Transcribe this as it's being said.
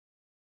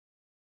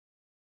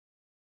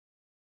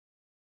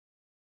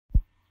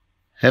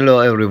Hello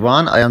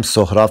everyone, I am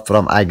Sohrab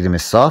from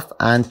AgriMSoft,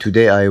 and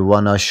today I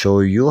wanna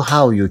show you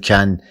how you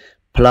can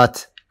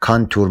plot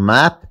contour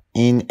map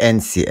in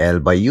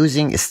NCL by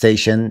using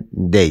station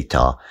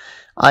data.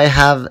 I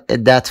have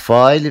that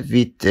file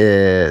with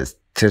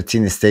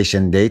 13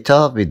 station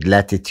data with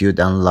latitude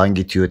and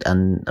longitude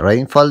and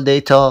rainfall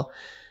data.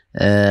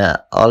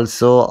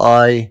 Also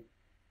I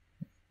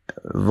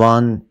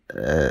want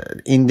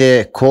in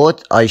the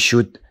code I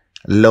should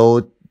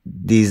load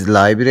these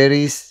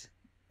libraries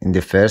in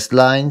the first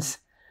lines,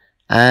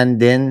 and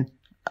then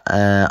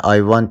I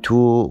want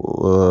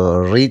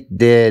to read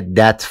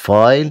that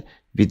file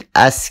with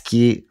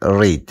ASCII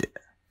read,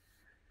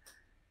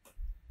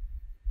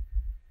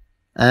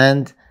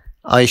 and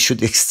I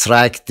should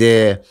extract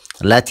the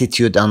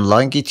latitude and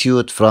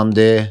longitude from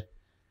the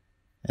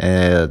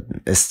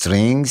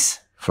strings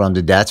from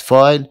that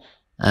file,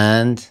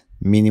 and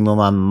minimum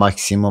and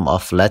maximum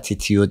of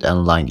latitude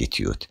and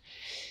longitude.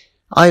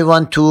 I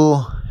want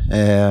to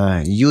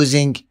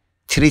using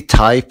three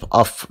type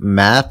of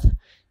map.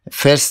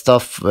 First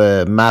of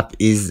map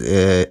is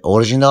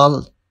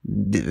original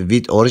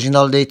with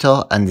original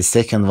data, and the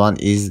second one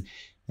is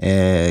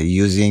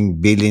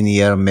using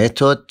bilinear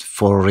method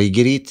for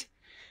regrid,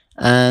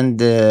 and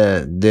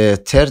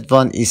the third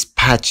one is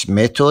patch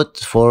method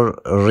for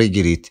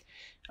regrid.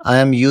 I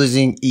am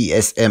using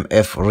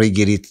ESMF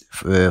regrid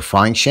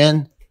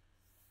function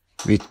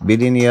with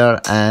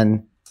bilinear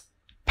and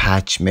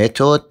patch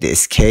method. The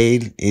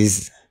scale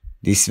is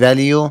this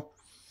value.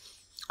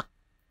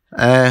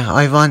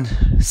 I want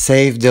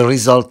save the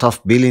result of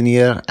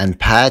bilinear and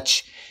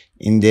patch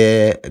in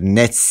the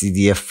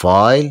netcdf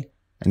file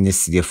and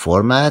netcdf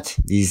format.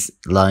 These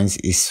lines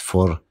is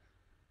for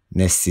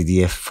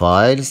netcdf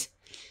files.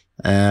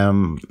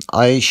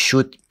 I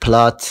should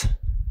plot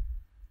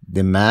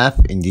the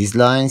map in these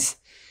lines.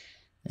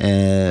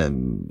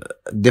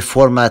 The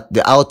format,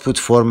 the output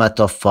format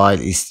of file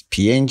is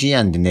PNG,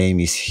 and the name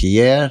is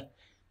here.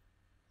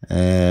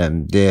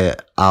 The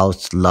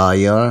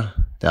outlier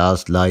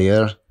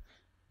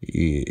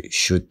you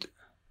should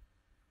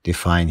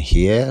define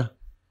here.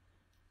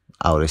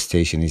 Our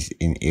station is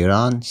in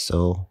Iran,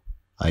 so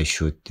I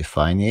should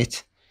define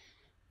it.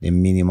 The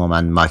minimum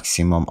and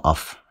maximum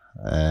of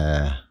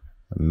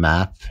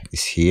map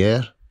is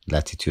here,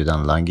 latitude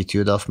and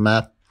longitude of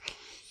map,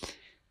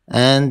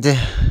 and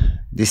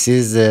this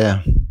is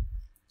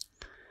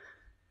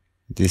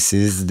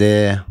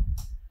the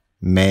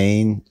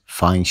main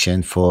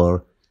function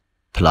for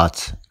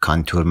plot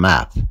contour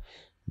map.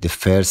 The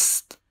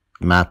first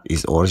map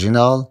is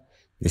original,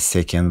 the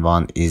second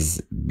one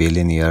is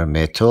bilinear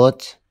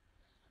method,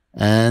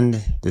 and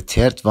the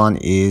third one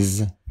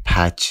is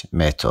patch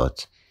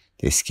method.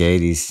 The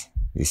scale is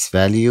this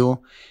value.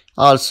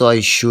 Also I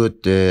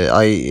should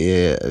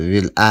I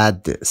will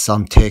add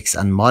some text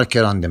and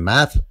marker on the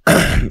map.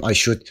 I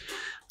should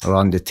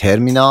run the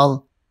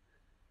terminal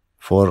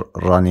for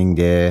running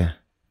the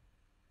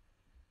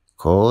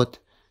code.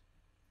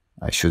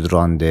 I should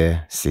run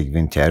the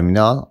Sigwin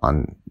terminal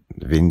on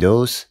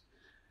Windows.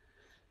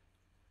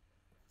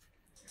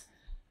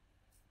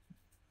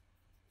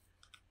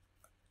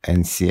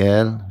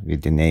 NCL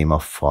with the name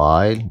of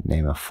file.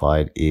 Name of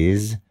file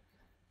is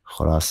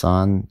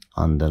Khorasan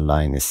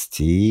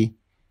 _st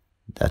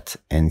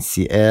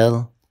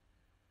 .ncl.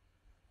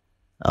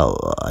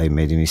 Oh, I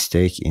made a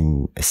mistake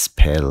in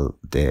spell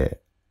the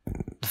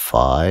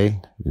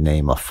file, the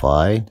name of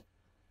file.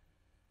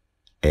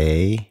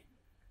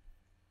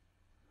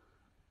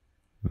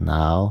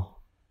 Now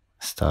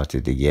start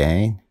it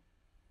again.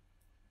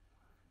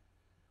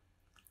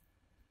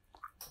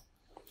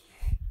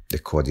 The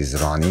code is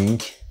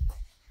running,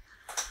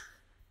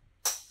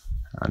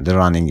 and the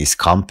running is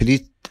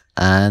complete,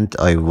 and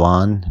I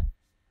want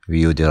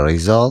view the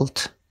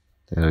result.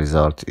 The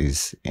result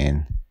is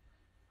in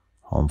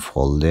home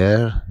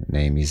folder.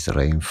 Name is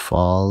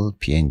rainfall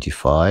PNG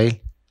file.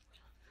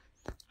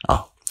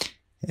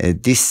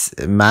 This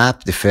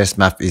map, the first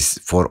map is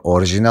for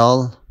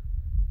original,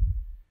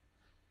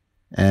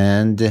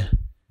 and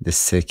the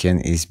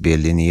second is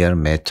bilinear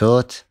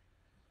method,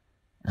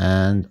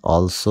 and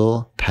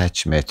also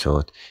patch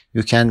method.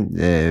 You can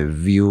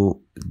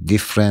view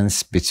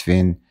difference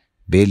between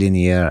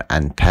bilinear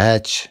and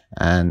patch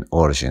and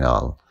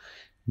original.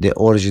 The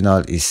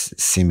original is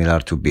similar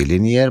to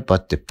bilinear,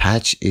 but the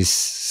patch is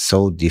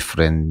so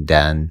different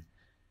than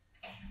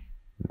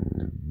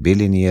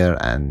bilinear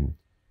and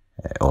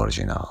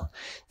original.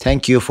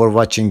 Thank you for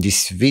watching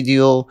this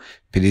video.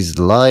 Please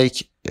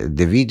like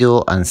the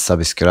video and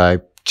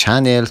subscribe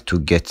channel to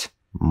get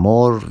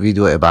more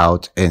video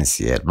about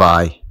NCL.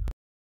 Bye.